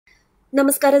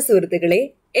നമസ്കാര സുഹൃത്തുക്കളെ,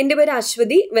 എൻ്റെ പേര്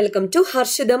Aswathy. Welcome to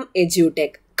Harshitham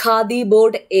edtech. Khadi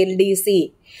board LDC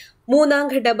മൂന്നാം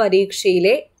ഘട്ട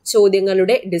പരീക്ഷയിലെ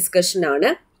ചോദ്യങ്ങളുടെ ഡിസ്കഷൻ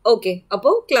ആണ്. ഓക്കെ,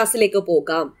 അപ്പോൾ ക്ലാസ്സിലേക്ക്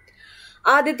പോകാം.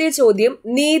 ആദ്യത്തെ ചോദ്യം,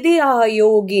 നീതി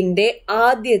ആയോഗിന്റെ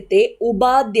ആദ്യത്തെ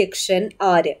ഉപാധ്യക്ഷൻ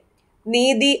ആര്?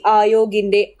 നീതി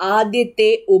ആയോഗിന്റെ ആദ്യത്തെ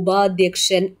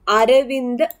ഉപാധ്യക്ഷൻ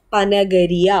അരവിന്ദ്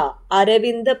പനഗരിയ.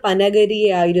 അരവിന്ദ്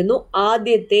പനഗരിയായിരുന്നു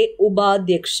ആദ്യത്തെ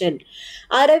ഉപാധ്യക്ഷൻ.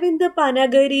 അരവിന്ദ്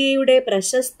പനഗരിയയുടെ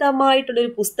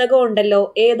പ്രശസ്തമായിട്ടുള്ളൊരു പുസ്തകം ഉണ്ടല്ലോ,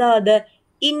 ഏതാ അത്?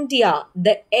 India the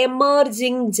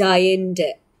emerging giant.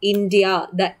 India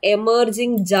the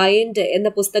emerging giant എന്ന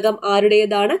പുസ്തകം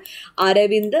ആരുടേതാണ്?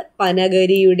 അരവിന്ദ്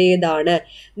പനഗരിയുടേതാണ്.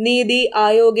 നീതി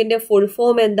ആയോഗിന്റെ ഫുൾ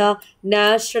ഫോം എന്താ?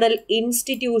 National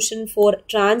institution for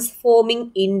transforming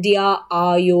India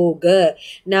Aayog.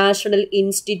 National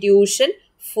institution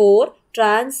for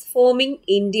transforming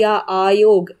India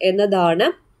Aayog എന്നതാണ്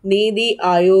നീതി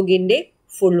ആയോഗിന്റെ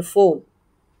ഫുൾ ഫോം.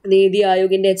 നീതി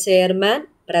ആയോഗിന്റെ ചെയർമാൻ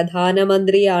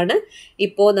പ്രധാനമന്ത്രിയാണ്.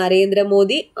 ഇപ്പോ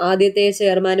നരേന്ദ്രമോദി, ആദ്യത്തെ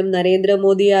ചെയർമാനും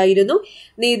നരേന്ദ്രമോദി ആയിരുന്നു.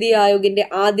 നീതി ആയോഗിന്റെ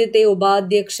ആദ്യത്തെ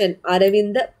ഉപാധ്യക്ഷൻ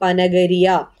അരവിന്ദ് പനഗരിയ.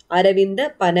 അരവിന്ദ്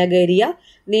പനഗരിയ.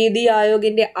 നീതി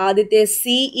ആയോഗിന്റെ ആദ്യത്തെ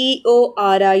CEO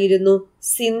ആരായിരുന്നു?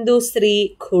 സിന്ധുശ്രീ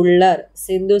ഖുള്ളർ.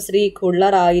 സിന്ധുശ്രീ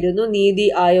ഖുള്ളർ ആയിരുന്നു നീതി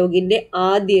ആയോഗിന്റെ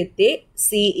ആദ്യത്തെ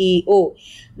CEO.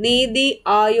 നീതി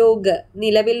ആയോഗ്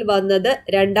നിലവിൽ വന്നത്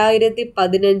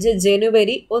 2015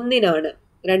 ജനുവരി 1-നാണ്.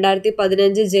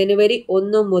 2015 ജനുവരി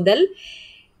 1 മുതൽ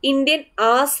ഇന്ത്യൻ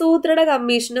ആസൂത്രണ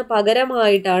കമ്മീഷന്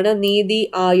പകരമായിട്ടാണ് നീതി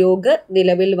ആയോഗ്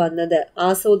നിലവിൽ വന്നത്.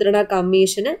 ആസൂത്രണ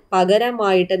കമ്മീഷന്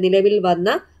പകരമായിട്ട് നിലവിൽ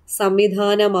വന്ന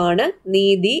സംവിധാനമാണ്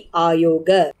നീതി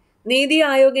ആയോഗ്. നീതി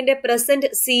ആയോഗിന്റെ പ്രസന്റ്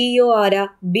CEO ആരാ?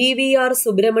 BVR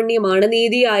സുബ്രഹ്മണ്യമാണ്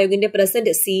നീതി ആയോഗിന്റെ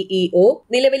പ്രസന്റ് CEO.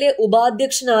 നിലവിലെ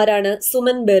ഉപാധ്യക്ഷൻ ആരാണ്?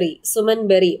 Suman berry. Suman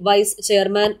berry vice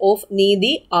chairman of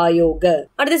NITI Aayog.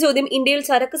 അടുത്ത ചോദ്യം, ഇന്ത്യയിൽ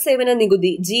ചരക്ക് സേവന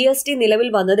നികുതി GST നിലവിൽ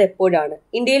വന്നത് എപ്പോഴാണ്?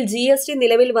 ഇന്ത്യയിൽ GST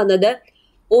നിലവിൽ വന്നത്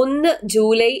 1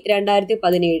 ജൂലൈ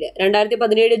 2017.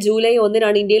 2017 ജൂലൈ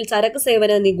 1-നാണ് ഇന്ത്യയിൽ ചരക്ക്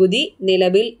സേവന നികുതി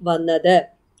നിലവിൽ വന്നത്.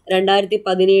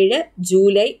 2017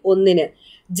 ജൂലൈ 1-ന്.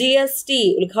 GST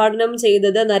ഉദ്ഘാടനം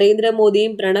ചെയ്തത്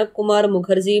നരേന്ദ്രമോദിയും പ്രണബ് കുമാർ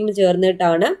മുഖർജിയും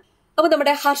ചേർന്നിട്ടാണ്. അപ്പൊ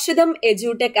നമ്മുടെ ഹർഷിതം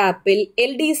എഡ്യൂടെക് ആപ്പിൽ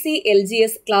LDC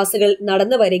LGS ക്ലാസ്സുകൾ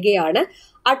നടന്നു വരികയാണ്.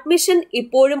 അഡ്മിഷൻ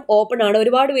ഇപ്പോഴും ഓപ്പൺ ആണ്.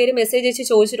 ഒരുപാട് പേര് മെസ്സേജ് അയച്ച്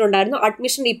ചോദിച്ചിട്ടുണ്ടായിരുന്നു.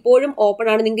 അഡ്മിഷൻ ഇപ്പോഴും ഓപ്പൺ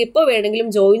ആണ്. നിങ്ങൾക്ക് ഇപ്പോൾ വേണമെങ്കിലും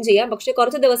ജോയിൻ ചെയ്യാം. പക്ഷെ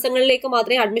കുറച്ച് ദിവസങ്ങളിലേക്ക്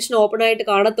മാത്രമേ അഡ്മിഷൻ ഓപ്പൺ ആയിട്ട്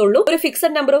കാണത്തുള്ളൂ. ഒരു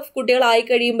ഫിക്സഡ് നമ്പർ ഓഫ് കുട്ടികൾ ആയി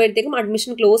കഴിയുമ്പോഴത്തേക്കും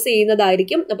അഡ്മിഷൻ ക്ലോസ്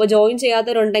ചെയ്യുന്നതായിരിക്കും. അപ്പോൾ ജോയിൻ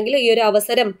ചെയ്യാത്തവരുണ്ടെങ്കിൽ ഈ ഒരു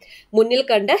അവസരം മുന്നിൽ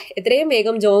കണ്ട് എത്രയും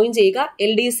വേഗം ജോയിൻ ചെയ്യുക.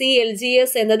 LDC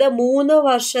LGS എന്നത് 3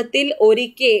 വർഷത്തിൽ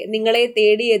ഒരിക്കൽ നിങ്ങളെ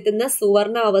തേടിയെത്തുന്ന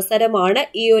സുവർണ അവസരമാണ്.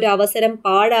 ഈ ഒരു അവസരം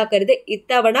പാഴാക്കരുത്.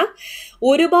 ഇത്തവണ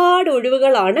ഒരുപാട്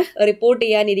ഒഴിവുകളാണ് റിപ്പോർട്ട്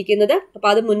ചെയ്യാനിരിക്കുന്നത്. അപ്പൊ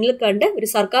അത് മുന്നിൽ കണ്ട് ഒരു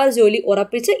സർക്കാർ ജോലി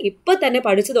ഉറപ്പിച്ച് ഇപ്പൊ തന്നെ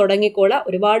പഠിച്ചു തുടങ്ങിക്കോളാം.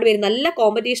 ഒരുപാട് പേര്, നല്ല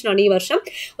കോമ്പറ്റീഷനാണ് ഈ വർഷം.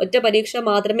 ഒറ്റ പരീക്ഷ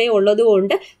മാത്രമേ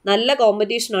ഉള്ളതുകൊണ്ട് നല്ല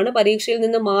കോമ്പറ്റീഷനാണ്. പരീക്ഷയിൽ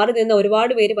നിന്ന് മാറി നിന്ന്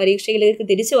ഒരുപാട് പേര് പരീക്ഷയിലേക്ക്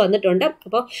തിരിച്ചു വന്നിട്ടുണ്ട്.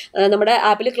 അപ്പോൾ നമ്മുടെ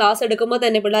ആപ്പിൽ ക്ലാസ് എടുക്കുമ്പോൾ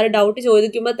തന്നെ പിള്ളേർ ഡൗട്ട്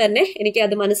ചോദിക്കുമ്പോൾ തന്നെ എനിക്ക്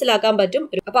അത് മനസ്സിലാക്കാൻ പറ്റും.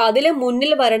 അപ്പൊ അതിൽ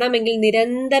മുന്നിൽ വരണമെങ്കിൽ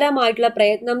നിരന്തരമായിട്ടുള്ള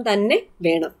പ്രയത്നം തന്നെ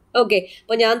വേണം. ഓക്കെ,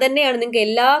 അപ്പൊ ഞാൻ തന്നെയാണ് നിങ്ങൾക്ക്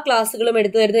എല്ലാ ക്ലാസ്സുകളും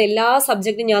എടുത്തു തരുന്നത്. എല്ലാ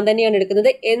സബ്ജക്റ്റും ഞാൻ തന്നെയാണ് എടുക്കുന്നത്.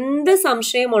 എന്ത്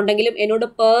സംശയം ഉണ്ടെങ്കിലും എന്നോട്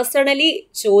പേഴ്സണലി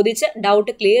ചോദിച്ച്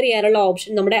ഡൗട്ട് ക്ലിയർ ചെയ്യാനുള്ള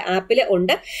ഓപ്ഷൻ നമ്മുടെ ആപ്പിൽ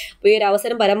ഉണ്ട്. അപ്പോൾ ഈ ഒരു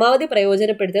അവസരം പരമാവധി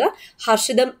പ്രയോജനപ്പെടുത്തുക.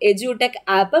 ഹർഷിതം എഡ്യൂടെക്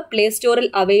ആപ്പ് പ്ലേ സ്റ്റോറിൽ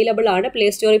അവൈലബിൾ ആണ്. പ്ലേ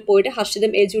സ്റ്റോറിൽ പോയിട്ട്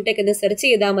ഹർഷിതം എഡ്യൂടെക് എന്ന് സെർച്ച്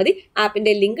ചെയ്താൽ മതി.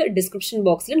 ആപ്പിന്റെ ലിങ്ക് ഡിസ്ക്രിപ്ഷൻ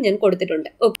ബോക്സിലും ഞാൻ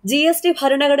കൊടുത്തിട്ടുണ്ട്. GST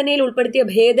ഭരണഘടനയിൽ ഉൾപ്പെടുത്തിയ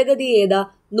ഭേദഗതി ഏതാ?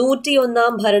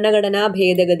 101-ാം ഭരണഘടനാ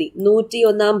ഭേദഗതി.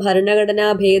 101-ാം ഭരണഘടനാ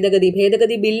ഭേദഗതി.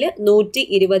 ഭേദഗതി ബില്ല്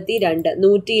 122.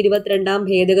 122-ാം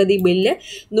ഭേദഗതി ബില്ല്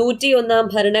 101-ാം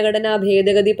ഭരണഘടനാ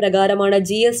ഭേദഗതി പ്രകാരമാണ്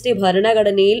GST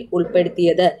ഭരണഘടനയിൽ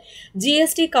ഉൾപ്പെടുത്തിയത്.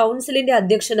 GST കൗൺസിലിന്റെ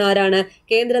അധ്യക്ഷൻ ആരാണ്?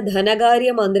 കേന്ദ്ര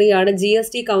ധനകാര്യ മന്ത്രിയാണ്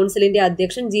GST കൗൺസിലിന്റെ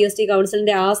അധ്യക്ഷൻ. GST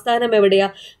കൗൺസിലിന്റെ ആസ്ഥാനം എവിടെയാ?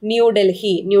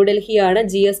 ന്യൂഡൽഹി. ന്യൂഡൽഹിയാണ്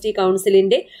GST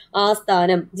കൗൺസിലിന്റെ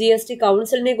ആസ്ഥാനം. GST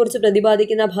കൗൺസിലിനെ കുറിച്ച്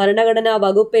പ്രതിപാദിക്കുന്ന ഭരണഘടനാ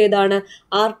വകുപ്പ് ഏതാണ്?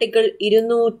 Article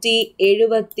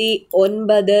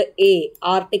 279A.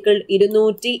 ആർട്ടിക്കിൾ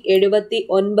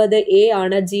 279A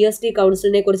ആണ് GST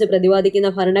കൗൺസിലിനെ കുറിച്ച് പ്രതിപാദിക്കുന്ന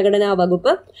ഭരണഘടനാ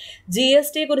വകുപ്പ്.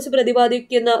 GST കുറിച്ച്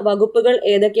പ്രതിപാദിക്കുന്ന വകുപ്പുകൾ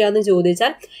ഏതൊക്കെയാണെന്ന്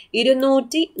ചോദിച്ചാൽ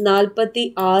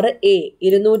 246A,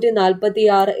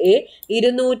 246A,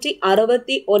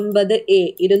 269A,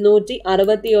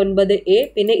 269A,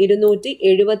 പിന്നെ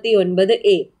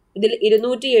 279A. ഇതിൽ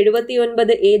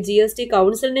 279A GST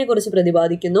കൗൺസിലിനെ കുറിച്ച്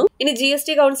പ്രതിപാദിക്കുന്നു. ഇനി GST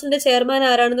കൗൺസിലിന്റെ ചെയർമാൻ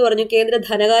ആരാണെന്ന് പറഞ്ഞു? കേന്ദ്ര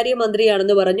ധനകാര്യ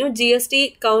മന്ത്രിയാണെന്ന് പറഞ്ഞു. GST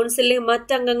കൗൺസിലിലെ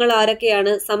മറ്റംഗങ്ങൾ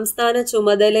ആരൊക്കെയാണ്? സംസ്ഥാന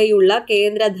ചുമതലയുള്ള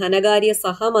കേന്ദ്ര ധനകാര്യ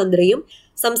സഹമന്ത്രിയും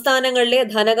സംസ്ഥാനങ്ങളിലെ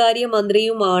ധനകാര്യ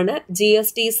മന്ത്രിയുമാണ്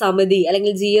GST സമിതി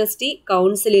അല്ലെങ്കിൽ GST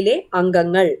കൗൺസിലിലെ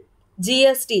അംഗങ്ങൾ.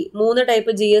 GST 3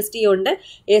 ടൈപ്പ് GST ഉണ്ട്.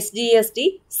 SGST,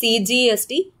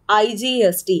 CGST,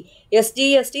 IGST.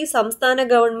 SGST സംസ്ഥാന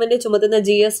ഗവൺമെന്റ് ചുമത്തുന്ന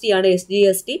GST ആണ്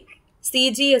SGST.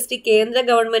 CGST കേന്ദ്ര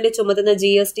ഗവൺമെന്റ് ചുമത്തുന്ന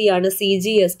GST ആണ്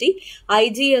CGST.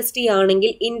 IGST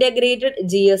ആണെങ്കിൽ ഇന്റഗ്രേറ്റഡ്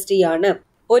GST ആണ്.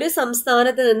 ഒരു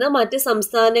സംസ്ഥാനത്ത് നിന്ന് മറ്റ്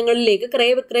സംസ്ഥാനങ്ങളിലേക്ക്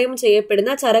ക്രയവിക്രയം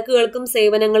ചെയ്യപ്പെടുന്ന ചരക്കുകൾക്കും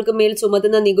സേവനങ്ങൾക്കും മേൽ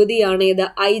ചുമത്തുന്ന നികുതിയാണ് ഇത്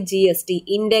IGST,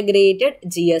 ഇന്റഗ്രേറ്റഡ്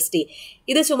GST.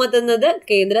 ഇത് ചുമത്തുന്നത്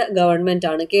കേന്ദ്ര ഗവൺമെന്റ്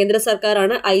ആണ്. കേന്ദ്ര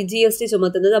സർക്കാരാണ് IGST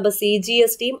ചുമത്തുന്നത്. അപ്പൊ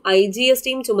CGSTയും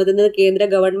IGSTയും ചുമത്തുന്നത് കേന്ദ്ര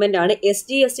ഗവൺമെന്റ് ആണ്.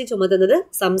 SGST ചുമത്തുന്നത്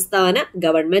സംസ്ഥാന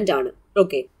ഗവൺമെന്റ് ആണ്.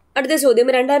 ഓക്കെ, അടുത്ത ചോദ്യം,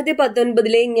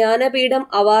 2019 ജ്ഞാനപീഠം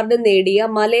അവാർഡ് നേടിയ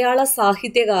മലയാള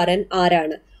സാഹിത്യകാരൻ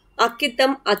ആരാണ്?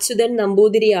 അക്കിത്തം അച്യുതൻ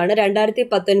നമ്പൂതിരിയാണ്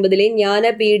 2019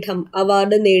 ജ്ഞാനപീഠം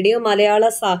അവാർഡ് നേടിയ മലയാള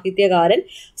സാഹിത്യകാരൻ.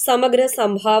 സമഗ്ര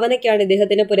സംഭാവനയ്ക്കാണ്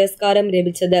ഇദ്ദേഹത്തിന് പുരസ്കാരം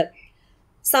ലഭിച്ചത്.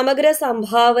 സമഗ്ര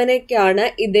സംഭാവനയ്ക്കാണ്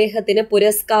ഇദ്ദേഹത്തിന്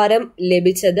പുരസ്കാരം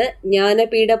ലഭിച്ചത്.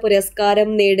 ജ്ഞാനപീഠ പുരസ്കാരം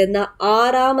നേടുന്ന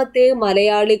 6ാമത്തെ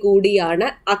മലയാളി കൂടിയാണ്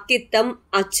അക്കിത്തം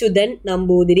അച്യുതൻ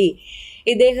നമ്പൂതിരി.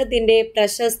 ഇദ്ദേഹത്തിന്റെ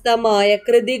പ്രശസ്തമായ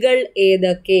കൃതികൾ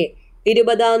ഏതൊക്കെ?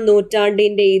 20ാം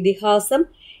നൂറ്റാണ്ടിന്റെ ഇതിഹാസം,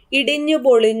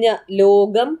 ഇടിഞ്ഞുപൊളിഞ്ഞ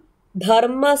ലോകം,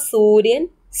 ധർമ്മസൂര്യൻ,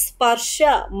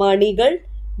 സ്പർശമണികൾ,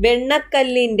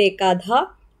 വെണ്ണക്കല്ലിന്റെ കഥ,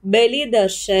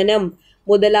 ബലിദർശനം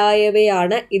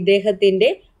മുതലായവയാണ് ഇദ്ദേഹത്തിന്റെ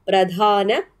പ്രധാന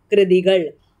കൃതികൾ.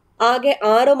 ആകെ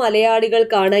 6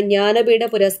 മലയാളികൾക്കാണ് ജ്ഞാനപീഠ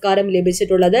പുരസ്കാരം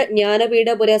ലഭിച്ചിട്ടുള്ളത്. ജ്ഞാനപീഠ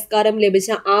പുരസ്കാരം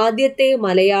ലഭിച്ച ആദ്യത്തെ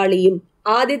മലയാളിയും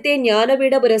ആദ്യത്തെ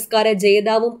ജ്ഞാനപീഠ പുരസ്കാര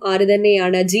ജേതാവും ആര്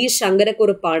തന്നെയാണ്? G.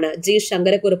 ശങ്കരക്കുറുപ്പാണ്. G.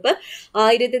 ശങ്കരക്കുറുപ്പ്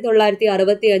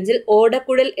 1965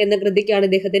 ഓടക്കുഴൽ എന്ന കൃതിക്കാണ്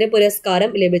ഇദ്ദേഹത്തിന് പുരസ്കാരം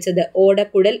ലഭിച്ചത്.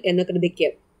 ഓടക്കുഴൽ എന്ന കൃതിക്ക്.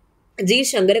 G.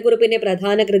 ശങ്കരക്കുറുപ്പിന്റെ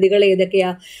പ്രധാന കൃതികൾ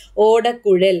ഏതൊക്കെയാ?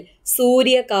 ഓടക്കുഴൽ,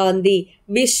 സൂര്യകാന്തി,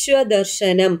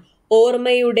 വിശ്വദർശനം,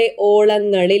 ഓർമ്മയുടെ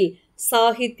ഓളങ്ങളിൽ,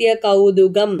 സാഹിത്യ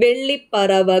കൗതുകം,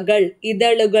 വെള്ളിപ്പറവകൾ,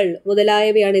 ഇതളുകൾ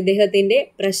മുതലായവയാണ് ഇദ്ദേഹത്തിന്റെ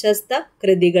പ്രശസ്ത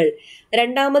കൃതികൾ.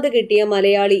 രണ്ടാമത് കിട്ടിയ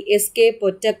മലയാളി SK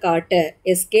പൊറ്റക്കാട്ട്.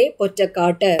 SK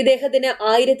പൊറ്റക്കാട്ട് ഇദ്ദേഹത്തിന്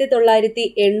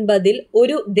 1980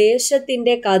 ഒരു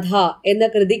ദേശത്തിന്റെ കഥ എന്ന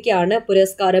കൃതിക്കാണ്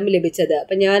പുരസ്കാരം ലഭിച്ചത്.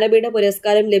 അപ്പൊ ജ്ഞാനപീഠ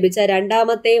പുരസ്കാരം ലഭിച്ച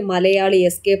 2ാമത്തെ മലയാളി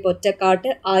SK പൊറ്റക്കാട്ട്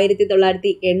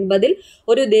 1980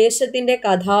 ഒരു ദേശത്തിന്റെ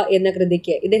കഥ എന്ന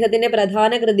കൃതിക്ക്. ഇദ്ദേഹത്തിന്റെ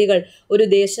പ്രധാന കൃതികൾ ഒരു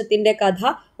ദേശത്തിന്റെ കഥ,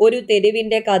 ഒരു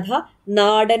തെരുവിന്റെ കഥ,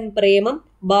 നാടൻ പ്രേമം,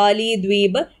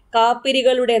 ബാലിദ്വീപ്,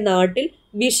 കാപ്പിരികളുടെ നാട്ടിൽ,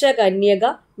 വിഷകന്യക,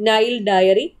 നൈൽ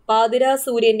ഡയറി,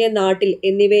 പാതിരാസൂര്യന്റെ നാട്ടിൽ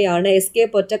എന്നിവയാണ് SK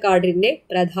പൊറ്റക്കാടിന്റെ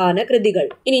പ്രധാന കൃതികൾ.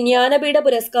 ഇനി ജ്ഞാനപീഠ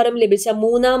പുരസ്കാരം ലഭിച്ച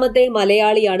 3ാമത്തെ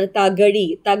മലയാളിയാണ്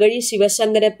തകഴി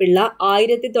ശിവശങ്കരപിള്ള.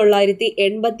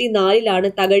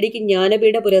 1984 തകഴിക്ക്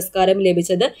ജ്ഞാനപീഠ പുരസ്കാരം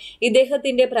ലഭിച്ചത്.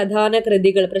 ഇദ്ദേഹത്തിന്റെ പ്രധാന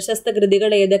കൃതികൾ, പ്രശസ്ത കൃതികൾ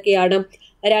ഏതൊക്കെയാണ്?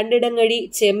 രണ്ടിടങ്ങഴി,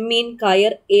 ചെമ്മീൻ,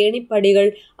 കയർ, ഏണിപ്പടികൾ,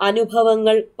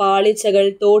 അനുഭവങ്ങൾ, പാളിച്ചകൾ,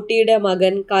 തോട്ടിയുടെ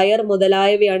മകൻ, കയർ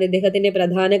മുതലായവയാണ് ഇദ്ദേഹത്തിന്റെ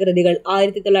പ്രധാന കൃതികൾ.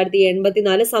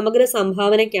 1984 സമഗ്ര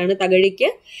സംഭാവനയ്ക്കാണ് തകഴിക്ക്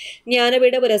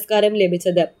ജ്ഞാനപീഠ പുരസ്കാരം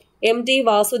ലഭിച്ചത്. MT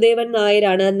വാസുദേവൻ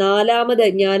നായരാണ് 4ാമത്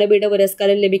ജ്ഞാനപീഠ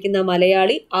പുരസ്കാരം ലഭിക്കുന്ന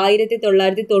മലയാളി.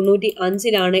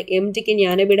 1995 MTക്ക്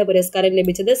ജ്ഞാനപീഠ പുരസ്കാരം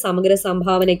ലഭിച്ചത് സമഗ്ര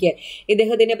സംഭാവനയ്ക്ക്.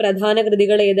 ഇദ്ദേഹത്തിന്റെ പ്രധാന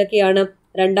കൃതികൾ ഏതൊക്കെയാണ്?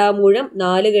 രണ്ടാമൂഴം,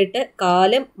 നാലുകെട്ട്,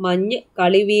 കാലം, മഞ്ഞ്,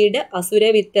 കളിവീട്,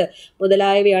 അസുരവിത്ത്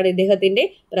മുതലായവയാണ് ഇദ്ദേഹത്തിന്റെ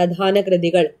പ്രധാന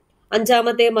കൃതികൾ.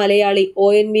 5ാമത്തെ മലയാളി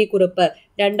ONV കുറുപ്പ്.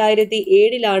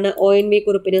 2007 ONV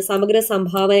കുറുപ്പിന് സമഗ്ര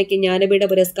സംഭാവനയ്ക്ക് ജ്ഞാനപീഠ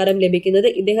പുരസ്കാരം ലഭിക്കുന്നത്.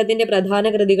 ഇദ്ദേഹത്തിന്റെ പ്രധാന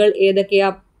കൃതികൾ ഏതൊക്കെയാ?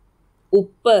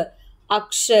 ഉപ്പ്,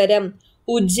 അക്ഷരം,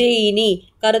 ഉജ്ജയിനി,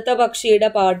 കറുത്ത പക്ഷിയുടെ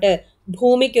പാട്ട്,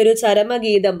 ഭൂമിക്കൊരു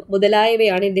ചരമഗീതം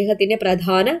മുതലായവയാണ് ഇദ്ദേഹത്തിന്റെ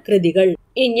പ്രധാന കൃതികൾ.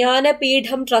 ഈ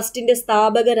ജ്ഞാനപീഠം ട്രസ്റ്റിന്റെ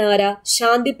സ്ഥാപകനാര?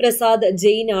 ശാന്തിപ്രസാദ്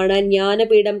ജെയിൻ ആണ്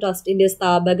ജ്ഞാനപീഠം ട്രസ്റ്റിന്റെ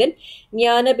സ്ഥാപകൻ.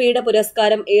 ജ്ഞാനപീഠ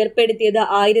പുരസ്കാരം ഏർപ്പെടുത്തിയത്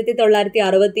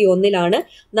 1961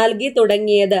 നൽകി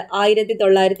തുടങ്ങിയത്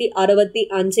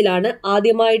 1965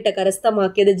 ആദ്യമായിട്ട്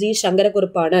കരസ്ഥമാക്കിയത് G.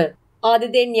 ശങ്കരക്കുറുപ്പാണ്.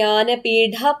 ആദ്യത്തെ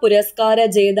ജ്ഞാനപീഠ പുരസ്കാര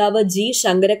ജേതാവ് G.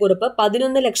 ശങ്കരക്കുറുപ്പ്.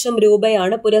 11 ലക്ഷം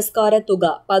രൂപയാണ് പുരസ്കാര തുക.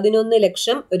 11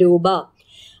 ലക്ഷം രൂപ.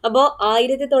 അപ്പോ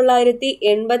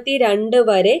 1982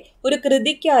 വരെ ഒരു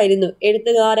കൃതിക്കായിരുന്നു,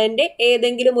 എഴുത്തുകാരന്റെ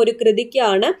ഏതെങ്കിലും ഒരു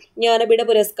കൃതിക്കാണ് ജ്ഞാനപീഠ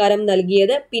പുരസ്കാരം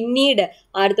നൽകിയത്. പിന്നീട്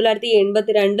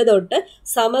 1982 തൊട്ട്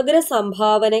സമഗ്ര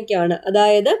സംഭാവനയ്ക്കാണ്,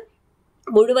 അതായത്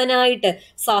മുഴുവനായിട്ട്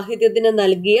സാഹിത്യത്തിന്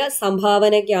നൽകിയ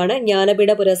സംഭാവനയ്ക്കാണ്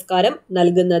ജ്ഞാനപീഠ പുരസ്കാരം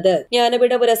നൽകുന്നത്.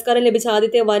 ജ്ഞാനപീഠ പുരസ്കാരം ലഭിച്ച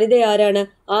ആദ്യത്തെ വനിത ആരാണ്?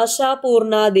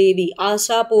 ആശാപൂർണാദേവി.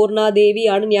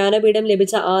 ആശാപൂർണാദേവിയാണ് ജ്ഞാനപീഠം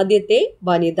ലഭിച്ച ആദ്യത്തെ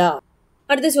വനിത.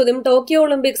 അടുത്ത ചോദ്യം, ടോക്കിയോ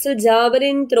ഒളിമ്പിക്സിൽ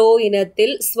ജാവലിൻ ത്രോ ഇനത്തിൽ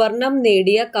സ്വർണം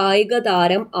നേടിയ കായിക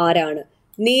താരം ആരാണ്?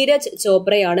 നീരജ്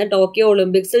ചോപ്രയാണ് ടോക്കിയോ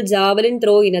ഒളിമ്പിക്സിൽ ജാവലിൻ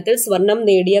ത്രോ ഇനത്തിൽ സ്വർണം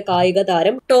നേടിയ കായിക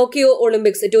താരം. ടോക്കിയോ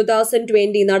ഒളിമ്പിക്സ്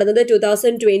 2020 നടന്നത്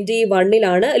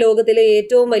 2021 ലോകത്തിലെ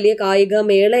ഏറ്റവും വലിയ കായിക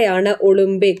മേളയാണ്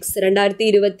ഒളിമ്പിക്സ്.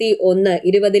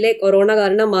 2020 കൊറോണ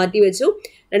കാരണം മാറ്റിവെച്ചു.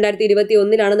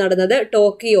 2021 നടന്നത്.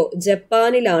 ടോക്കിയോ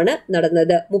ജപ്പാനിലാണ്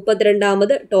നടന്നത്.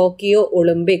 32ാമത് ടോക്കിയോ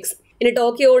ഒളിമ്പിക്സ്. ഇനി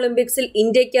ടോക്കിയോ ഒളിമ്പിക്സിൽ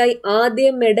ഇന്ത്യക്കായി ആദ്യ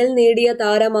മെഡൽ നേടിയ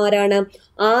താരമാരാണ്?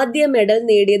 ആദ്യ മെഡൽ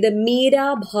നേടിയത്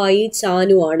മീരാഭായി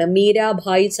ചാനു ആണ്.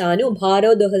 മീരാഭായി ചാനു.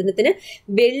 ഭാരോദ്വഹനത്തിന്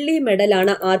വെള്ളി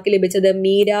മെഡലാണ് ആർക്ക് ലഭിച്ചത്?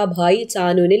 മീരാഭായി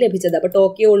ചാനുവിന് ലഭിച്ചത്. അപ്പൊ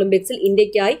ടോക്കിയോ ഒളിമ്പിക്സിൽ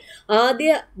ഇന്ത്യക്കായി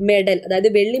ആദ്യ മെഡൽ,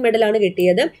 അതായത് വെള്ളി മെഡലാണ്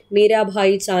കിട്ടിയത്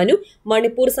മീരാഭായി ചാനു.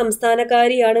 മണിപ്പൂർ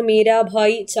സംസ്ഥാനക്കാരിയാണ്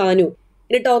മീരാഭായി ചാനു.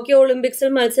 ഇനി ടോക്കിയോ ഒളിമ്പിക്സിൽ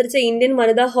മത്സരിച്ച ഇന്ത്യൻ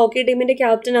വനിതാ ഹോക്കി ടീമിന്റെ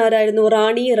ക്യാപ്റ്റൻ ആരായിരുന്നു?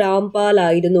 റാണി രാംപാൽ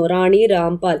ആയിരുന്നു. റാണി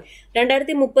രാംപാൽ.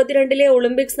 2032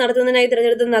 ഒളിമ്പിക്സ് നടത്തുന്നതിനായി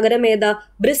തിരഞ്ഞെടുത്ത നഗരം ഏതാ?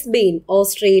 Brisbane,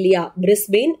 Australia.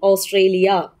 Brisbane,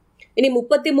 Australia. ഇനി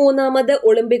 33ാമത്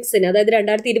ഒളിമ്പിക്സിന്, അതായത്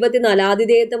 2024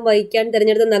 ആതിഥേയത്വം വഹിക്കാൻ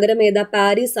തിരഞ്ഞെടുത്ത നഗരം ഏതാ?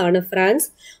 പാരീസ് ആണ്, ഫ്രാൻസ്.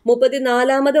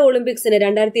 34ാമത് ഒളിമ്പിക്സിന്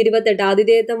 2028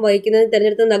 ആതിഥേയത്വം വഹിക്കുന്നതിന്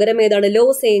തിരഞ്ഞെടുത്ത നഗരം ഏതാണ്?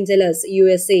 Loss Angeles,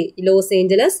 USA. Loss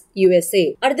Angeles,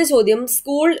 USA. അടുത്ത ചോദ്യം,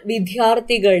 സ്കൂൾ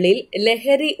വിദ്യാർത്ഥികളിൽ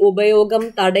ലഹരി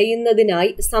ഉപയോഗം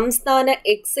തടയുന്നതിനായി സംസ്ഥാന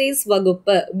എക്സൈസ്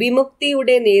വകുപ്പ്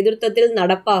വിമുക്തിയുടെ നേതൃത്വത്തിൽ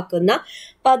നടപ്പാക്കുന്ന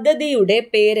പദ്ധതിയുടെ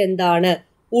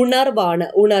പേരെന്താണ്? ഉണർവാണ്.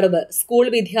 ഉണർവ്. സ്കൂൾ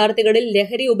വിദ്യാർത്ഥികളിൽ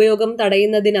ലഹരി ഉപയോഗം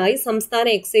തടയുന്നതിനായി സംസ്ഥാന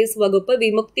എക്സൈസ് വകുപ്പ്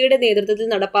വിമുക്തിയുടെ നേതൃത്വത്തിൽ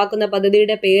നടപ്പാക്കുന്ന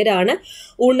പദ്ധതിയുടെ പേരാണ്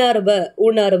ഉണർവ്.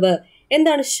 ഉണർവ്.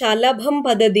 എന്താണ് ശലഭം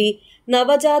പദ്ധതി?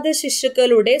 നവജാത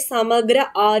ശിശുക്കളുടെ സമഗ്ര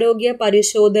ആരോഗ്യ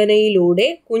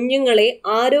പരിശോധനയിലൂടെ കുഞ്ഞുങ്ങളെ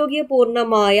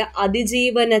ആരോഗ്യപൂർണമായ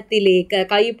അതിജീവനത്തിലേക്ക്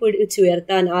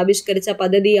കൈപിടിച്ചുയർത്താൻ ആവിഷ്കരിച്ച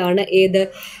പദ്ധതിയാണ് ഏത്?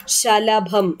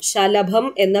 ശലഭം.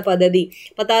 ശലഭം എന്ന പദ്ധതി.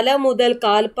 തല മുതൽ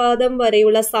കാൽപാദം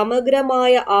വരെയുള്ള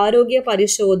സമഗ്രമായ ആരോഗ്യ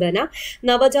പരിശോധന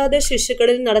നവജാത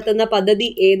ശിശുക്കളിൽ നടത്തുന്ന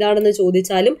പദ്ധതി ഏതാണെന്ന്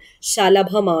ചോദിച്ചാലും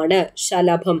ശലഭമാണ്.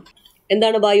 ശലഭം.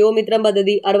 എന്താണ് വയോമിത്രം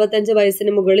പദ്ധതി? 65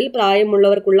 വയസ്സിന് മുകളിൽ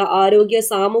പ്രായമുള്ളവർക്കുള്ള ആരോഗ്യ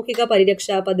സാമൂഹിക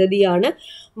പരിരക്ഷാ പദ്ധതിയാണ്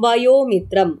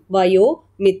വയോമിത്രം.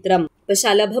 വയോമിത്രം. ഇപ്പൊ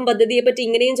ശലഭം പദ്ധതിയെ പറ്റി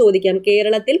ഇങ്ങനെയും ചോദിക്കാം.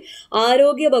 കേരളത്തിൽ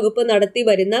ആരോഗ്യ വകുപ്പ് നടത്തി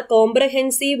വരുന്ന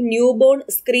കോംപ്രഹെൻസീവ് ന്യൂബോൺ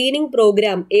സ്ക്രീനിംഗ്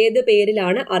പ്രോഗ്രാം ഏത്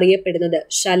പേരിലാണ് അറിയപ്പെടുന്നത്?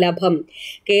 ശലഭം.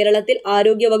 കേരളത്തിൽ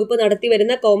ആരോഗ്യ വകുപ്പ് നടത്തി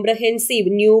വരുന്ന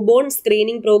കോംപ്രഹെൻസീവ് ന്യൂബോൺ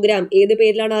സ്ക്രീനിംഗ് പ്രോഗ്രാം ഏത്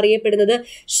പേരിലാണ് അറിയപ്പെടുന്നത്?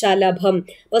 ശലഭം.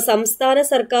 അപ്പൊ സംസ്ഥാന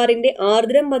സർക്കാരിന്റെ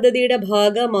ആർദ്രം പദ്ധതിയുടെ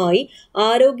ഭാഗമായി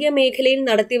ആരോഗ്യ മേഖലയിൽ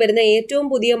നടത്തി വരുന്ന ഏറ്റവും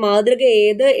പുതിയ മാതൃക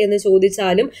ഏത് എന്ന്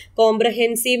ചോദിച്ചാലും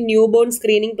കോംപ്രഹെൻസീവ് ന്യൂബോൺ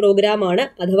സ്ക്രീനിംഗ് പ്രോഗ്രാം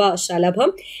ആണ്, അഥവാ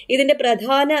ശലഭം. ഇതിന്റെ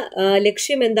പ്രധാന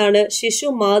ലക്ഷ്യം എന്താണ്? ശിശു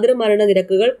മാതൃമരണ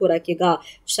നിരക്കുകൾ കുറയ്ക്കുക.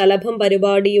 ശലഭം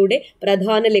പരിപാടിയുടെ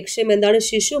പ്രധാന ലക്ഷ്യം എന്താണ്?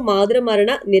 ശിശു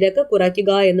മാതൃമരണ നിരക്ക്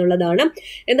കുറയ്ക്കുക എന്നുള്ളതാണ്.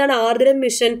 എന്താണ് ആർദ്രം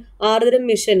മിഷൻ? ആർദ്രം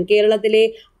മിഷൻ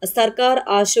കേരളത്തിലെ സർക്കാർ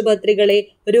ആശുപത്രികളെ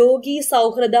രോഗി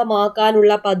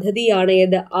സൗഹൃദമാക്കാനുള്ള പദ്ധതിയാണ്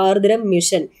ഏത്? ആർദ്രം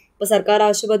മിഷൻ. ഇപ്പൊ സർക്കാർ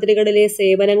ആശുപത്രികളിലെ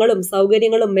സേവനങ്ങളും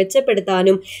സൗകര്യങ്ങളും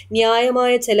മെച്ചപ്പെടുത്താനും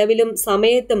ന്യായമായ ചെലവിലും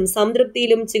സമയത്തും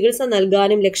സംതൃപ്തിയിലും ചികിത്സ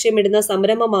നൽകാനും ലക്ഷ്യമിടുന്ന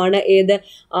സംരംഭമാണ് ഏത്?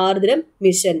 ആർദ്രം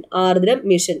മിഷൻ. ആർദ്രം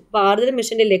മിഷൻ. അപ്പൊ ആർദ്രം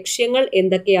മിഷന്റെ ലക്ഷ്യങ്ങൾ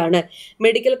എന്തൊക്കെയാണ്?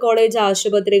 മെഡിക്കൽ കോളേജ്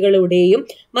ആശുപത്രികളുടെയും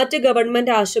മറ്റ്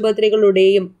ഗവൺമെന്റ്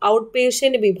ആശുപത്രികളുടെയും ഔട്ട്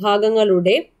പേഷ്യന്റ്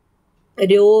വിഭാഗങ്ങളുടെ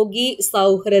രോഗി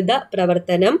സൗഹൃദ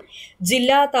പ്രവർത്തനം,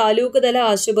 ജില്ലാ താലൂക്ക് തല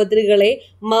ആശുപത്രികളെ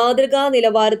മാതൃകാ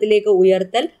നിലവാരത്തിലേക്ക്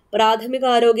ഉയർത്തൽ,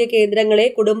 പ്രാഥമികാരോഗ്യ കേന്ദ്രങ്ങളെ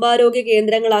കുടുംബാരോഗ്യ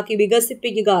കേന്ദ്രങ്ങളാക്കി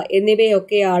വികസിപ്പിക്കുക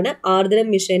എന്നിവയൊക്കെയാണ്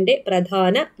ആർദ്രം മിഷന്റെ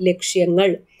പ്രധാന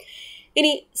ലക്ഷ്യങ്ങൾ.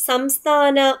 ഇനി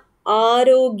സംസ്ഥാന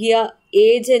ആരോഗ്യ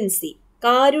ഏജൻസി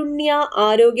കാരുണ്യ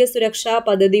ആരോഗ്യ സുരക്ഷാ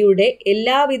പദ്ധതിയുടെ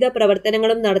എല്ലാവിധ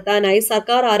പ്രവർത്തനങ്ങളും നടത്താനായി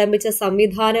സർക്കാർ ആരംഭിച്ച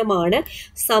സംവിധാനമാണ്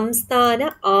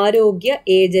സംസ്ഥാന ആരോഗ്യ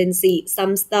ഏജൻസി.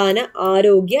 സംസ്ഥാന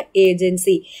ആരോഗ്യ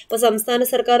ഏജൻസി. ഇപ്പൊ സംസ്ഥാന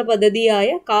സർക്കാർ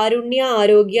പദ്ധതിയായ കാരുണ്യ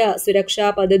ആരോഗ്യ സുരക്ഷാ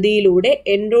പദ്ധതിയിലൂടെ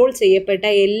എൻറോൾ ചെയ്യപ്പെട്ട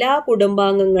എല്ലാ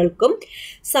കുടുംബാംഗങ്ങൾക്കും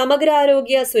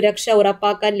സമഗ്രാരോഗ്യ സുരക്ഷ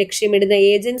ഉറപ്പാക്കാൻ ലക്ഷ്യമിടുന്ന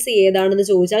ഏജൻസി ഏതാണെന്ന്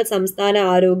ചോദിച്ചാൽ സംസ്ഥാന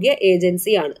ആരോഗ്യ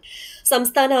ഏജൻസിയാണ്.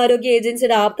 സംസ്ഥാന ആരോഗ്യ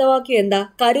ഏജൻസിയുടെ ആപ്തവാക്യം എന്താ?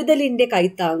 കരുതലിന്റെ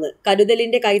കൈത്താങ്ങ്.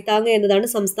 കരുതലിന്റെ കൈത്താങ്ങ് എന്നതാണ്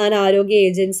സംസ്ഥാന ആരോഗ്യ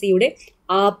ഏജൻസിയുടെ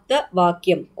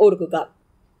ആപ്തവാക്യം. ഓർക്കുക.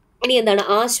 ഇനി എന്താണ്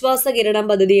ആശ്വാസകിരണം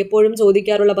പദ്ധതി? എപ്പോഴും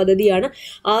ചോദിക്കാറുള്ള പദ്ധതിയാണ്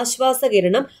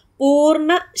ആശ്വാസകിരണം.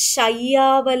 പൂർണ്ണ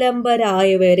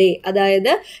ശയ്യാവലംബരായവരെ,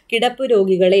 അതായത് കിടപ്പ്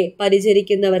രോഗികളെ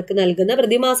പരിചരിക്കുന്നവർക്ക് നൽകുന്ന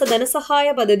പ്രതിമാസ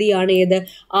ധനസഹായ പദ്ധതിയാണ് ഏത്?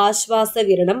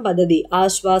 ആശ്വാസകിരണം പദ്ധതി.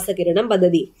 ആശ്വാസകിരണം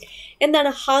പദ്ധതി. എന്താണ്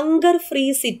ഹങ്കർ ഫ്രീ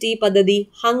സിറ്റി പദ്ധതി?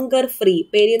 ഹങ്കർ ഫ്രീ,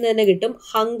 പേരിൽ നിന്ന് തന്നെ കിട്ടും,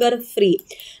 ഹങ്കർ ഫ്രീ.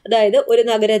 അതായത് ഒരു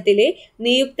നഗരത്തിലെ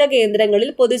നിയുക്ത കേന്ദ്രങ്ങളിൽ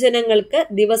പൊതുജനങ്ങൾക്ക്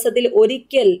ദിവസത്തിൽ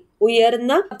ഒരിക്കൽ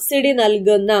ഉയർന്ന സബ്സിഡി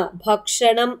നൽകുന്ന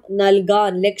ഭക്ഷണം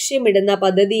നൽകാൻ ലക്ഷ്യമിടുന്ന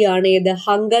പദ്ധതിയാണ് ഇത്?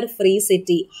 Hunger free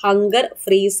city. Hunger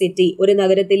free city. ഒരു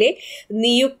നഗരത്തിലെ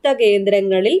നിയുക്ത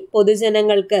കേന്ദ്രങ്ങളിൽ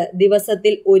പൊതുജനങ്ങൾക്ക്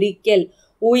ദിവസത്തിൽ ഒരിക്കൽ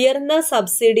ഉയർന്ന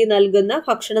സബ്സിഡി നൽകുന്ന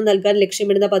ഭക്ഷണം നൽകാൻ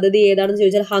ലക്ഷ്യമിടുന്ന പദ്ധതി ഏതാണെന്ന്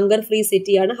ചോദിച്ചാൽ ഹങ്കർ ഫ്രീ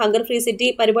സിറ്റിയാണ്. ഹങ്കർ ഫ്രീ സിറ്റി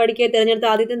പരിപാടിക്ക് തിരഞ്ഞെടുത്ത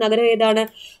ആദ്യത്തെ നഗരം ഏതാണ്?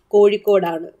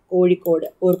 കോഴിക്കോടാണ്. കോഴിക്കോട്,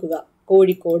 ഓർക്കുക,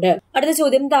 കോഴിക്കോട്. അടുത്ത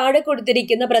ചോദ്യം, താഴെ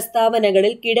കൊടുത്തിരിക്കുന്ന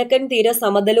പ്രസ്താവനകളിൽ കിഴക്കൻ തീര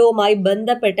സമതലവുമായി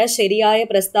ബന്ധപ്പെട്ട ശരിയായ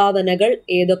പ്രസ്താവനകൾ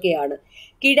ഏതൊക്കെയാണ്?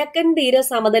 കിഴക്കൻ തീര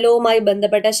സമതലവുമായി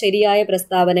ബന്ധപ്പെട്ട ശരിയായ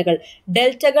പ്രസ്താവനകൾ: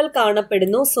 ഡെൽറ്റകൾ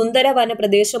കാണപ്പെടുന്നു, സുന്ദര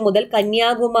വനപ്രദേശം മുതൽ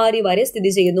കന്യാകുമാരി വരെ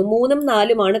സ്ഥിതി ചെയ്യുന്നു. 3ഉം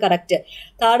 4ഉമാണ് കറക്റ്റ്.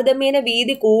 താരതമ്യേന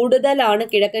വീതി കൂടുതലാണ്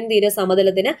കിഴക്കൻ തീര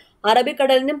സമതലത്തിന്.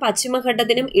 അറബിക്കടലിനും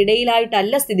പശ്ചിമഘട്ടത്തിനും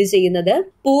ഇടയിലായിട്ടല്ല സ്ഥിതി ചെയ്യുന്നത്.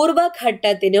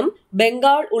 പൂർവ്വഘട്ടത്തിനും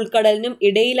ബംഗാൾ ഉൾക്കടലിനും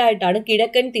ഇടയിലായിട്ടാണ്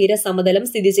കിഴക്കൻ തീര സമതലം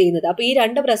സ്ഥിതി ചെയ്യുന്നത്. അപ്പൊ ഈ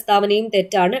രണ്ട് പ്രസ്താവനയും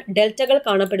തെറ്റാണ്. ഡെൽറ്റകൾ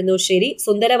കാണപ്പെടുന്നു ശരി,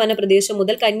 സുന്ദര വനപ്രദേശം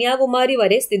മുതൽ കന്യാകുമാരി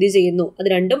വരെ സ്ഥിതി ചെയ്യുന്നു, അത്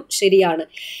രണ്ടും ശരിയാണ്.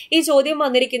 ഈ ചോദ്യം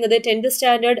വന്നിരിക്കുന്നത് 10th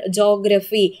സ്റ്റാൻഡേർഡ്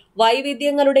ജോഗ്രഫി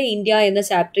വൈവിധ്യങ്ങളുടെ ഇന്ത്യ എന്ന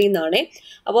ചാപ്റ്ററിൽ നിന്നാണ്.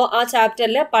 അപ്പോൾ ആ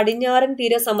ചാപ്റ്ററിൽ പടിഞ്ഞാറൻ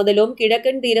തീര സമതലവും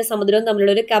കിഴക്കൻ തീര സമതലവും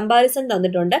തമ്മിലുള്ള ഒരു കമ്പാരിസൺ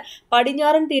തന്നിട്ടുണ്ട്.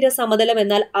 പടിഞ്ഞാറൻ തീര സമതലം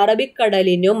എന്നാൽ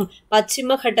അറബിക്കടലിനും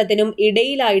പശ്ചിമഘട്ടത്തിനും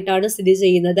ഇടയിലായിട്ടാണ് സ്ഥിതി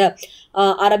ചെയ്യുന്നത്.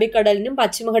 അറബിക്കടലിനും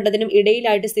പശ്ചിമഘട്ടത്തിനും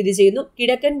ഇടയിലായിട്ട് സ്ഥിതി ചെയ്യുന്നു.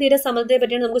 കിഴക്കൻ തീര സമതലത്തെ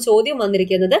പറ്റിയാണ് നമുക്ക് ചോദ്യം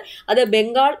വന്നിരിക്കുന്നത്. അത്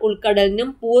ബംഗാൾ ഉൾക്കടലിനും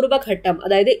പൂർവ്വഘട്ടം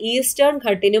അതായത് ഈസ്റ്റേൺ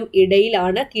ഘട്ടിനും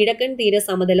ഇടയിലാണ് കിഴക്കൻ തീര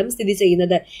സമതലം സ്ഥിതി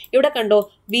ചെയ്യുന്നത്. ഇവിടെ കണ്ടോ,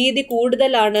 വീതി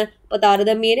കൂടുതലാണ്. അപ്പൊ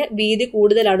താരതമ്യേന വീതി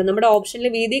കൂടുതലാണ്. നമ്മുടെ ഓപ്ഷനിൽ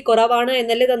വീതി കുറവാണ്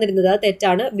എന്നല്ലേ തന്നിരുന്നത്, അത്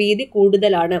തെറ്റാണ്. വീതി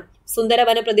കൂടുതലാണ്. സുന്ദര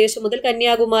വനപ്രദേശം മുതൽ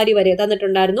കന്യാകുമാരി വരെ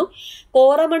തന്നിട്ടുണ്ടായിരുന്നു.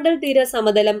 കോറമണ്ടൽ തീര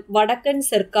സമതലം, വടക്കൻ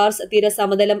സർക്കാർസ് തീര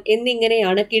സമതലം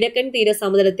എന്നിങ്ങനെയാണ് കിഴക്കൻ തീര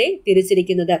സമതലത്തെ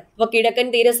തിരിച്ചിരിക്കുന്നത്. അപ്പൊ കിഴക്കൻ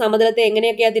തീര സമതലത്തെ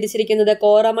എങ്ങനെയൊക്കെയാ തിരിച്ചിരിക്കുന്നത്?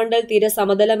 കോറമണ്ടൽ തീര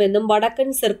സമതലം എന്നും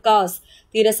വടക്കൻ സർക്കാർസ്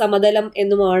തീര സമതലം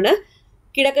എന്നുമാണ്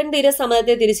കിഴക്കൻ തീര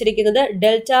സമതലത്തെ തിരിച്ചിരിക്കുന്നത്.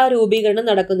 ഡെൽറ്റ രൂപീകരണം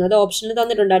നടക്കുന്നു, അത് ഓപ്ഷനിൽ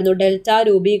തന്നിട്ടുണ്ടായിരുന്നു. ഡെൽറ്റ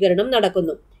രൂപീകരണം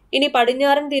നടക്കുന്നു. ഇനി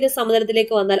പടിഞ്ഞാറൻ തീര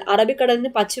സമതലത്തിലേക്ക് വന്നാൽ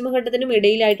അറബിക്കടലിനും പശ്ചിമഘട്ടത്തിനും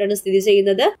ഇടയിലായിട്ടാണ് സ്ഥിതി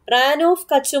ചെയ്യുന്നത്. റാൻ ഓഫ്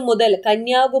കച്ച് മുതൽ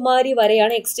കന്യാകുമാരി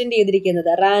വരെയാണ് എക്സ്റ്റെൻഡ് ചെയ്തിരിക്കുന്നത്.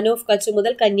 റാൻ ഓഫ് കച്ച്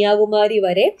മുതൽ കന്യാകുമാരി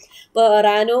വരെ,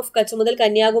 റാൻ ഓഫ് കച്ച് മുതൽ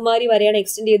കന്യാകുമാരി വരെയാണ്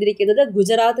എക്സ്റ്റെൻഡ് ചെയ്തിരിക്കുന്നത്.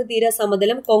 ഗുജറാത്ത് തീര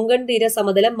സമതലം, കൊങ്കൺ തീര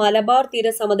സമതലം, മലബാർ തീര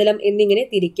സമതലം എന്നിങ്ങനെ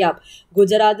തിരിക്കാം.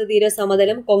 ഗുജറാത്ത് തീര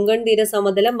സമതലം, കൊങ്കൺ തീര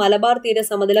സമതലം, മലബാർ തീര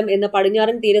സമതലം എന്ന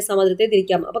പടിഞ്ഞാറൻ തീര സമതലത്തെ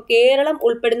തിരിക്കാം. അപ്പൊ കേരളം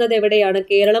ഉൾപ്പെടുന്നത് എവിടെയാണ്?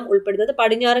 കേരളം ഉൾപ്പെടുന്നത്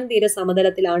പടിഞ്ഞാറൻ തീര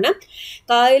സമതലത്തിലാണ്.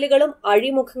 കായലുകളും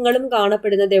അഴിമുഖങ്ങളും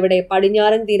കാണപ്പെടുന്നത് എവിടെ?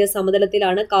 പടിഞ്ഞാറൻ തീര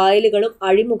സമതലത്തിലാണ് കായലുകളും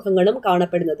അഴിമുഖങ്ങളും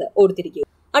കാണപ്പെടുന്നത്. ഓർത്തിരിക്കുക.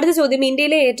 അടുത്ത ചോദ്യം,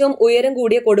 ഇന്ത്യയിലെ ഏറ്റവും ഉയരം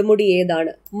കൂടിയ കൊടുമുടി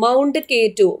ഏതാണ്? Mount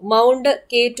K2. മൗണ്ട്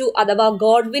K2 അഥവാ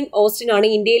ഗോഡ്വിൻ ഓസ്റ്റിൻ ആണ്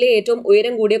ഇന്ത്യയിലെ ഏറ്റവും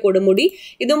ഉയരം കൂടിയ കൊടുമുടി.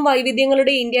 ഇതും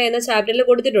വൈവിധ്യങ്ങളുടെ ഇന്ത്യ എന്ന ചാപ്റ്ററിൽ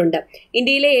കൊടുത്തിട്ടുണ്ട്.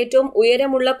 ഇന്ത്യയിലെ ഏറ്റവും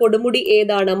ഉയരമുള്ള കൊടുമുടി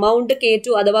ഏതാണ്? മൗണ്ട്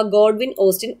K2 അഥവാ ഗോഡ്വിൻ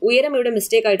ഓസ്റ്റിൻ. ഉയരം ഇവിടെ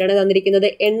മിസ്റ്റേക്ക് ആയിട്ടാണ് തന്നിരിക്കുന്നത്.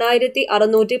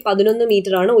 8611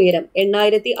 മീറ്റർ ആണ് ഉയരം.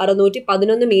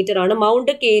 8611 മീറ്റർ ആണ്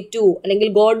മൗണ്ട് K2 അല്ലെങ്കിൽ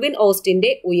ഗോഡ്വിൻ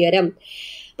ഓസ്റ്റിന്റെ ഉയരം.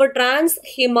 ഇപ്പോൾ ട്രാൻസ്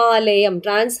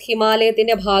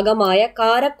ഹിമാലയത്തിന്റെ ഭാഗമായ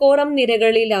കാരക്കോറം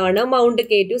നിരകളിലാണ് മൗണ്ട്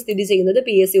K2 സ്ഥിതി ചെയ്യുന്നത്.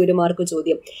 PSC 1 മാർക്ക്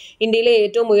ചോദ്യം. ഇന്ത്യയിലെ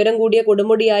ഏറ്റവും ഉയരം കൂടിയ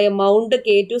കൊടുമുടിയായ മൗണ്ട്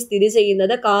K2 സ്ഥിതി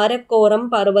ചെയ്യുന്നത് കാരക്കോറം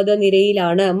പർവ്വത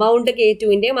നിരയിലാണ്. മൗണ്ട്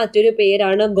K2വിന്റെ മറ്റൊരു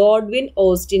പേരാണ് ഗോഡ്വിൻ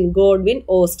ഓസ്റ്റിൻ.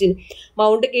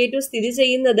 മൗണ്ട് K2 സ്ഥിതി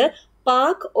ചെയ്യുന്നത്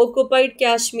പാക് ഒക്കുപൈഡ്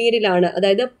കാശ്മീരിലാണ്.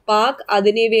 അതായത് പാക്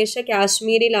അധിനിവേശ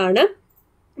കാശ്മീരിലാണ്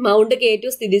മൗണ്ട് K2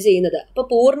 സ്ഥിതി ചെയ്യുന്നത്. അപ്പൊ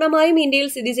പൂർണ്ണമായും ഇന്ത്യയിൽ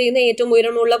സ്ഥിതി ചെയ്യുന്ന ഏറ്റവും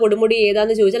ഉയരമുള്ള കൊടുമുടി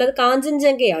ഏതാന്ന് ചോദിച്ചാൽ അത്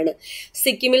കാഞ്ചൻജംഗയാണ്.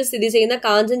 സിക്കിമിൽ സ്ഥിതി ചെയ്യുന്ന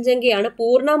കാഞ്ചൻജംഗയാണ്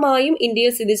പൂർണ്ണമായും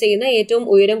ഇന്ത്യയിൽ സ്ഥിതി ചെയ്യുന്ന ഏറ്റവും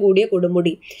ഉയരം കൂടിയ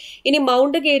കൊടുമുടി. ഇനി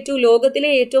മൗണ്ട് K2 ലോകത്തിലെ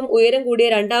ഏറ്റവും ഉയരം കൂടിയ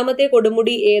രണ്ടാമത്തെ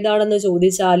കൊടുമുടി ഏതാണെന്ന്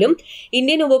ചോദിച്ചാലും,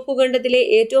 ഇന്ത്യൻ ഉപഭൂഖണ്ഡത്തിലെ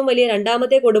ഏറ്റവും വലിയ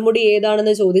രണ്ടാമത്തെ കൊടുമുടി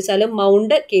ഏതാണെന്ന് ചോദിച്ചാലും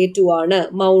മൗണ്ട് K2 ആണ്.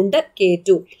 Mount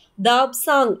K2.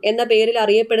 ദാബ്സാങ് എന്ന പേരിൽ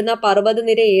അറിയപ്പെടുന്ന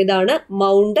പർവ്വതനിര ഏതാണ്?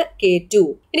 Mount K2.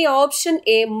 ഇനി ഓപ്ഷൻ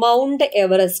എ മൗണ്ട്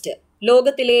എവറസ്റ്റ്.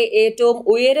 ലോകത്തിലെ ഏറ്റവും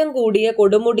ഉയരം കൂടിയ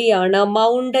കൊടുമുടിയാണ്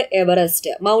മൗണ്ട്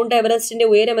എവറസ്റ്റ്. മൗണ്ട് എവറസ്റ്റിന്റെ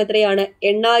ഉയരം എത്രയാണ്?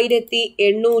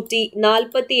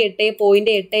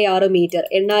 8848.86 മീറ്റർ.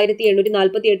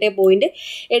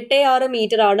 8848.86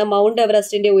 മീറ്റർ ആണ് മൗണ്ട്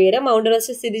എവറസ്റ്റിന്റെ ഉയരം. മൗണ്ട്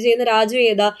എവറസ്റ്റ് സ്ഥിതി ചെയ്യുന്ന രാജ്യം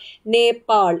ഏതാ?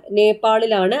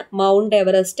 നേപ്പാളിലാണ് മൗണ്ട്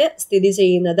എവറസ്റ്റ് സ്ഥിതി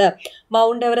ചെയ്യുന്നത്.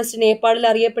 മൗണ്ട് എവറസ്റ്റ് നേപ്പാളിൽ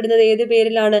അറിയപ്പെടുന്നത് ഏത്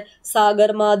പേരിലാണ്?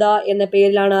 സാഗർമാത എന്ന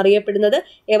പേരിലാണ് അറിയപ്പെടുന്നത്.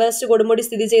 എവറസ്റ്റ് കൊടുമുടി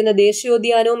സ്ഥിതി ചെയ്യുന്ന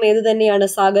ദേശീയോദ്യാനവും ഏത് തന്നെയാണ്?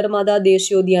 സാഗർമാത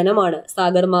ദേശീയോദ്യാനമാണ്.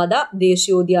 സാഗർമാത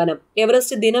ദേശീയോദ്യാനം.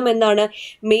 എവറസ്റ്റ് ദിനം എന്നാണ്?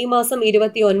 മെയ് മാസം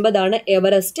 29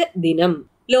 എവറസ്റ്റ് ദിനം.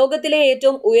 ലോകത്തിലെ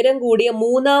ഏറ്റവും ഉയരം കൂടിയ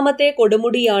മൂന്നാമത്തെ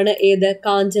കൊടുമുടിയാണ് ഏത്?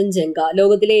 കാഞ്ചൻജംഗ.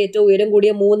 ലോകത്തിലെ ഏറ്റവും ഉയരം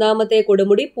കൂടിയ മൂന്നാമത്തെ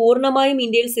കൊടുമുടി. പൂർണ്ണമായും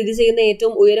ഇന്ത്യയിൽ സ്ഥിതി ചെയ്യുന്ന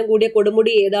ഏറ്റവും ഉയരം കൂടിയ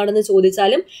കൊടുമുടി ഏതാണെന്ന്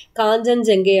ചോദിച്ചാലും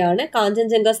കാഞ്ചൻജംഗയാണ്.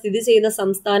 കാഞ്ചൻജംഗ സ്ഥിതി ചെയ്യുന്ന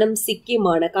സംസ്ഥാനം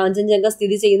സിക്കിമാണ്. കാഞ്ചൻജംഗ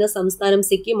സ്ഥിതി ചെയ്യുന്ന സംസ്ഥാനം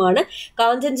സിക്കിമാണ്.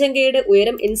 കാഞ്ചൻജംഗയുടെ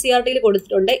ഉയരം NCERT-യിൽ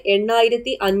കൊടുത്തിട്ടുണ്ട്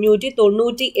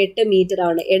 8598 മീറ്റർ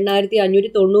ആണ്.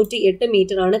 8598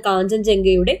 മീറ്റർ ആണ്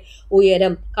കാഞ്ചൻജംഗയുടെ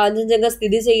ഉയരം. കാഞ്ചൻജംഗ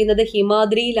സ്ഥിതി ചെയ്യുന്നത്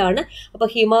ഹിമാദ്രിയിലാണ്. അപ്പൊ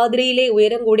ഹിമാദ്രിയിലെ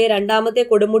ഉയരം കൂടിയ രണ്ടാമത്തെ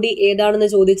കൊടുമുടി ഏതാണെന്ന്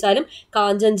ചോദിച്ചാലും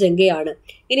കാഞ്ചൻജംഗയാണ്.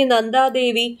 ഇനി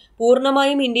നന്ദാദേവി,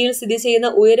 പൂർണ്ണമായും ഇന്ത്യയിൽ സ്ഥിതി ചെയ്യുന്ന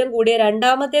ഉയരം കൂടിയ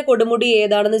രണ്ടാമത്തെ കൊടുമുടി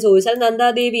ഏതാണെന്ന് ചോദിച്ചാൽ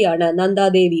നന്ദാദേവിയാണ്.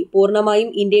 നന്ദാദേവി പൂർണ്ണമായും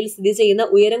ഇന്ത്യയിൽ സ്ഥിതി ചെയ്യുന്ന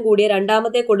ഉയരം കൂടിയ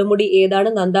രണ്ടാമത്തെ കൊടുമുടി ഏതാണ്?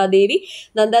 നന്ദാദേവി.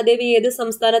 നന്ദാദേവി ഏത്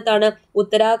സംസ്ഥാനത്താണ്?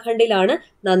 ഉത്തരാഖണ്ഡിലാണ്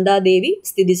നന്ദാദേവി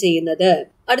സ്ഥിതി ചെയ്യുന്നത്.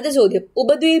 അടുത്ത ചോദ്യം,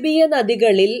 ഉപദ്വീപീയ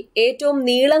നദികളിൽ ഏറ്റവും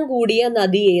നീളം കൂടിയ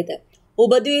നദി ഏത്?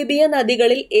 ഉപദ്വീപീയ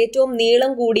നദികളിൽ ഏറ്റവും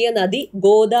നീളം കൂടിയ നദി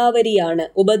ഗോദാവരിയാണ്.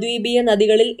 ഉപദ്വീപീയ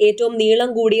നദികളിൽ ഏറ്റവും നീളം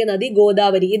കൂടിയ നദി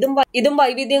ഗോദാവരി. ഇതും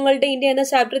വൈവിധ്യങ്ങളുടെ ഇന്ത്യ എന്ന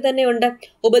ചാപ്റ്ററിൽ തന്നെയുണ്ട്.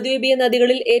 ഉപദ്വീപീയ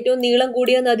നദികളിൽ ഏറ്റവും നീളം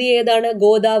കൂടിയ നദി ഏതാണ്?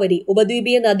 ഗോദാവരി.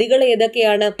 ഉപദ്വീപീയ നദികൾ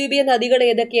ഏതൊക്കെയാണ്?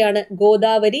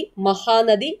 ഗോദാവരി,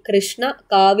 മഹാനദി, കൃഷ്ണ,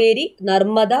 കാവേരി,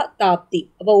 നർമ്മദ, താപ്തി.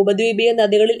 അപ്പൊ ഉപദ്വീപീയ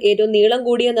നദികളിൽ ഏറ്റവും നീളം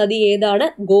കൂടിയ നദി ഏതാണ്?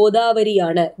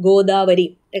 ഗോദാവരിയാണ്. ഗോദാവരി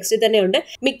ടെക്സ്റ്റിൽ തന്നെയുണ്ട്.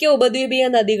 മിക്ക ഉപദ്വീപീയ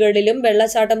നദികളിലും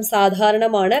വെള്ളച്ചാട്ടം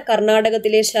സാധാരണമാണ്.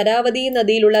 കർണാടകത്തിലെ ശരാവതി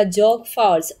നദിയിലുള്ള ജോഗ്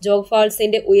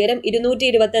ഫാൾസിന്റെ ഉയരം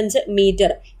 225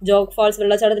 മീറ്റർ. ജോഗ് ഫാൾസ്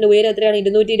വെള്ളച്ചാട്ടത്തിന്റെ ഉയരം എത്രയാണ്?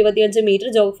 225 മീറ്റർ.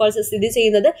 ജോഗ് ഫാൾസ് സ്ഥിതി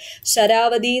ചെയ്യുന്നത്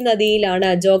ശരാവതി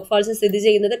നദിയിലാണ്. ജോഗ് ഫാൾസ് സ്ഥിതി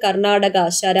ചെയ്യുന്നത് കർണാടക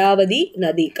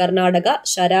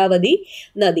ശരാവതി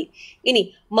നദി. ഇനി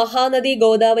മഹാനദി,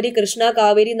 ഗോദാവരി, കൃഷ്ണ,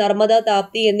 കാവേരി, നർമ്മദ,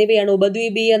 താപ്തി എന്നിവയാണ്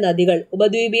ഉപദ്വീപീയ നദികൾ.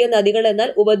 ഉപദ്വീപീയ നദികൾ എന്നാൽ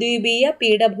ഉപദ്വീപീയ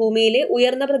പീഠഭൂമിയിലെ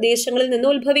ഉയർന്ന പ്രദേശങ്ങളിൽ നിന്ന്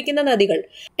ഉത്ഭവിക്കുന്ന നദികൾ.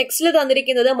 ടെക്സ്റ്റിൽ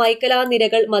തന്നിരിക്കുന്നത് മൈക്കല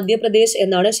നിരകൾ മധ്യപ്രദേശ്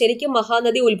എന്നാണ്. ശരിക്കും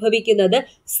മഹാനദി ഉത്ഭവിക്കുന്നത്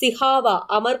സിഹാവ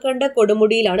അമർകണ്ഠ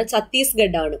കൊടുമുടിയിലാണ്,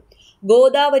 ഛത്തീസ്ഗഡ് ആണ്.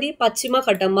 ഗോദാവരി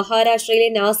പശ്ചിമഘട്ടം മഹാരാഷ്ട്രയിലെ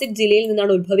നാസിക് ജില്ലയിൽ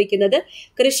നിന്നാണ് ഉത്ഭവിക്കുന്നത്.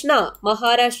 കൃഷ്ണ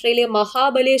മഹാരാഷ്ട്രയിലെ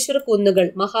മഹാബലേശ്വർ കുന്നുകൾ,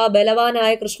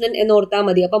 മഹാബലവാനായ കൃഷ്ണൻ എന്നോർത്താൽ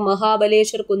മതി. അപ്പൊ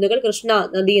മഹാബലേശ്വർ കുന്നുകൾ കൃഷ്ണ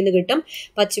നദി എന്ന് കിട്ടും,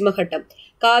 പശ്ചിമഘട്ടം.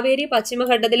 കാവേരി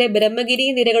പശ്ചിമഘട്ടത്തിലെ ബ്രഹ്മഗിരി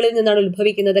നിരകളിൽ നിന്നാണ്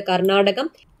ഉത്ഭവിക്കുന്നത്, കർണാടകം.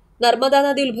 നർമ്മദ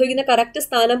നദി ഉത്ഭവിക്കുന്ന കറക്റ്റ്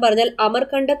സ്ഥാനം പറഞ്ഞാൽ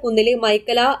അമർകണ്ഠ കുന്നിലെ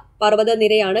മൈക്കല പർവ്വത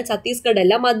നിരയാണ്, ഛത്തീസ്ഗഡ്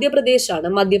അല്ല,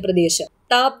 മധ്യപ്രദേശ്.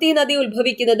 താപ്തി നദി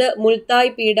ഉത്ഭവിക്കുന്നത്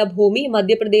മുൾത്തായ് പീഠഭൂമി,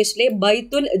 മധ്യപ്രദേശിലെ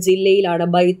ബൈത്തുൽ ജില്ലയിലാണ്,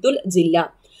 ബൈത്തുൽ ജില്ല.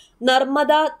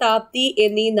 നർമ്മദ, താപ്തി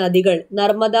എന്നീ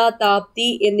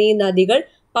നദികൾ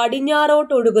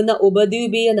പടിഞ്ഞാറോട്ടൊഴുകുന്ന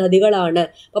ഉപദ്വീപീയ നദികളാണ്.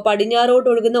 അപ്പൊ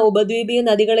പടിഞ്ഞാറോട്ടൊഴുകുന്ന ഉപദ്വീപീയ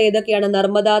നദികൾ ഏതൊക്കെയാണ്?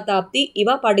 നർമ്മദ, താപ്തി. ഇവ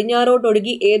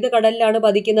പടിഞ്ഞാറോട്ടൊഴുകി ഏത് കടലിലാണ്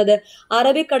പതിക്കുന്നത്?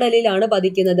 അറബിക്കടലിലാണ്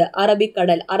പതിക്കുന്നത്.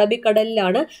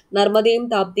 അറബിക്കടലിലാണ് നർമ്മദയും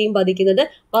താപ്തിയും പതിക്കുന്നത്.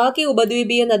 ബാക്കി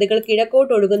ഉപദ്വീപീയ നദികൾ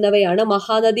കിഴക്കോട്ടൊഴുകുന്നവയാണ്.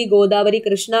 മഹാനദി, ഗോദാവരി,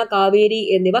 കൃഷ്ണ, കാവേരി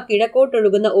എന്നിവ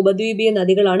കിഴക്കോട്ടൊഴുകുന്ന ഉപദ്വീപീയ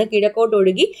നദികളാണ്.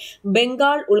 കിഴക്കോട്ടൊഴുകി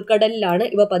ബംഗാൾ ഉൾക്കടലിലാണ്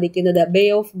ഇവ പതിക്കുന്നത്. ബേ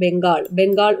ഓഫ്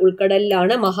ബംഗാൾ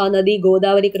ഉൾക്കടലിലാണ് മഹാനദി,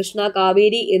 ഗോദാവരി, കൃഷ്ണ,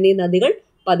 കാവേരി എന്നീ നദികൾ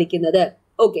പതിക്കുന്നത്.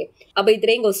 ഓക്കെ, അപ്പൊ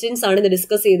ഇത്രയും ക്വസ്റ്റ്യൻസ് ആണ് ഇന്ന്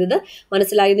ഡിസ്കസ് ചെയ്തത്.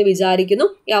 മനസ്സിലായി എന്ന് വിചാരിക്കുന്നു.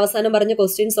 ഈ അവസാനം പറഞ്ഞ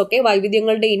ക്വസ്റ്റ്യൻസ് ഒക്കെ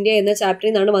വൈവിധ്യങ്ങളുടെ ഇന്ത്യ എന്ന ചാപ്റ്ററിൽ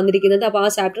നിന്നാണ് വന്നിരിക്കുന്നത്. അപ്പൊ ആ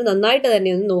ചാപ്റ്റർ നന്നായിട്ട്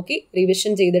തന്നെ ഒന്ന് നോക്കി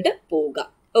റിവിഷൻ ചെയ്തിട്ട് പോവുക.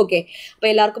 ഓക്കെ, അപ്പൊ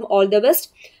എല്ലാവർക്കും ഓൾ ദ ബെസ്റ്റ്.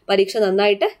 പരീക്ഷ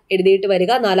നന്നായിട്ട് എഴുതിയിട്ട്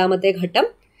വരിക. 4ാമത്തെ ഘട്ടം.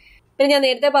 പിന്നെ ഞാൻ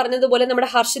നേരത്തെ പറഞ്ഞതുപോലെ നമ്മുടെ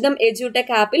ഹർഷിതം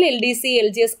എഡ്യൂടെക് ആപ്പിൽ LDC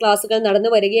LGS ക്ലാസ്സുകൾ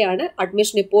നടന്നു വരികയാണ്.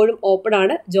 അഡ്മിഷൻ ഇപ്പോഴും ഓപ്പൺ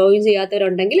ആണ്. ജോയിൻ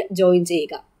ചെയ്യാത്തവരുണ്ടെങ്കിൽ ജോയിൻ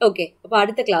ചെയ്യുക. ഓക്കെ, അപ്പൊ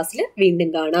അടുത്ത ക്ലാസ്സിൽ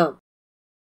വീണ്ടും കാണാം.